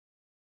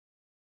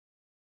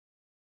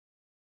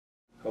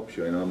helps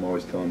you. I know I'm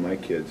always telling my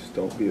kids,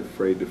 don't be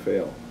afraid to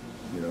fail.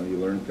 You know, you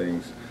learn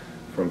things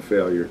from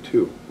failure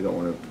too. You don't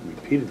want to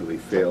repeatedly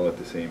fail at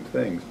the same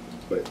things,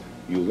 but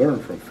you learn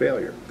from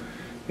failure.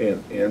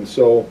 And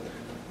so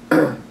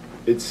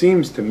it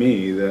seems to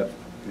me that,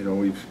 you know,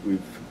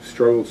 we've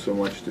struggled so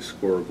much to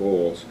score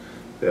goals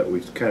that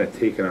we've kind of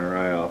taken our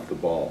eye off the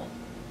ball.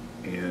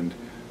 And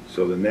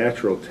so the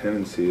natural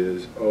tendency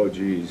is, oh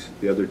geez,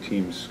 the other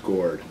team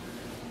scored.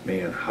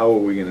 Man, how are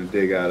we going to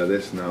dig out of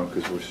this now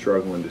because we're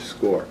struggling to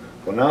score?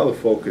 Well, now the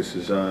focus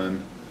is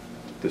on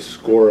the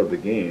score of the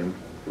game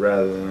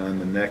rather than on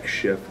the next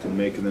shift and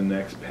making the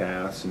next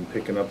pass and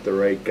picking up the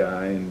right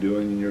guy and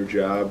doing your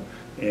job,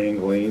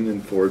 angling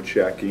and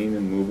forechecking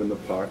and moving the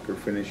puck or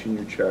finishing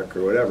your check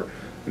or whatever.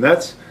 And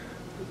that's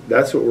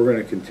what we're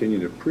going to continue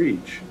to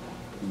preach.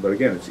 But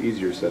again, it's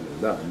easier said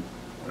than done.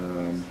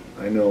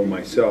 I know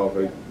myself,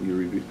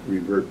 you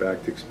revert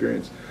back to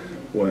experience.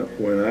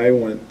 When I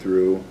went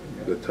through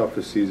the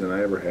toughest season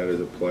I ever had as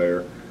a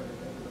player,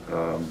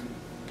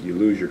 you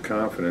lose your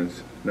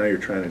confidence. Now you're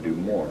trying to do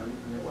more.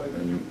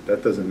 And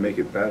that doesn't make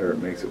it better, it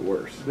makes it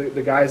worse.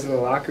 The guys in the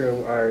locker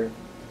room are,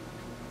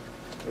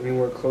 I mean,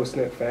 we're a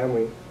close-knit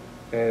family,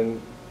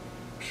 and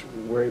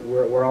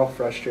we're all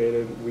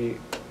frustrated.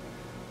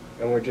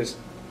 And we're just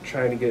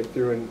trying to get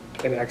through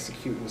and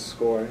execute and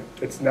score.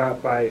 It's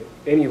not by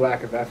any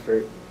lack of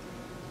effort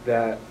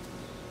that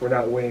we're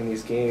not winning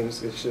these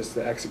games. It's just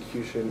the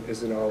execution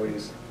isn't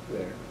always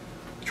there.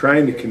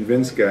 Trying to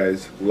convince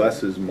guys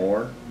less is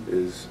more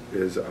is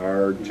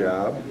our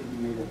job,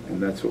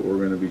 and that's what we're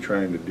going to be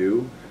trying to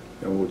do.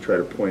 And we'll try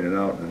to point it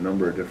out in a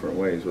number of different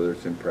ways, whether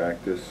it's in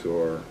practice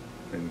or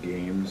in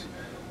games.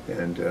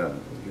 And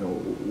you know,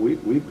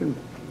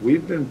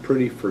 we've been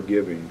pretty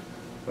forgiving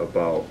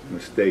about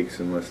mistakes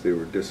unless they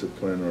were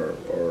discipline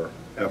or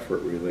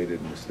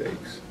effort-related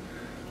mistakes.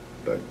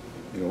 But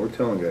you know, we're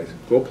telling guys,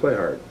 go play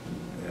hard.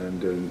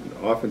 And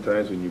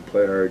oftentimes when you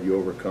play hard, you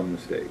overcome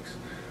mistakes.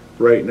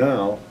 Right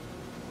now,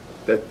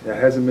 that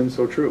hasn't been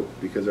so true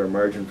because our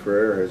margin for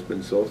error has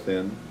been so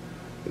thin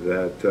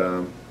that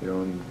you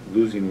know, in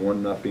losing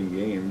 1-0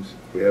 games,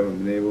 we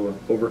haven't been able to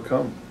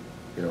overcome,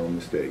 you know, a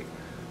mistake.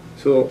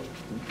 So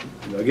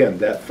again,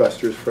 that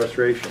festers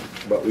frustration,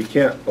 but we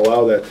can't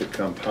allow that to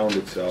compound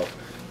itself.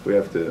 We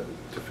have to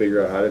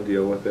figure out how to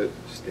deal with it,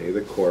 stay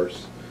the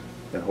course,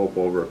 and hope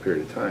over a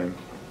period of time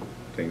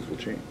things will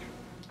change.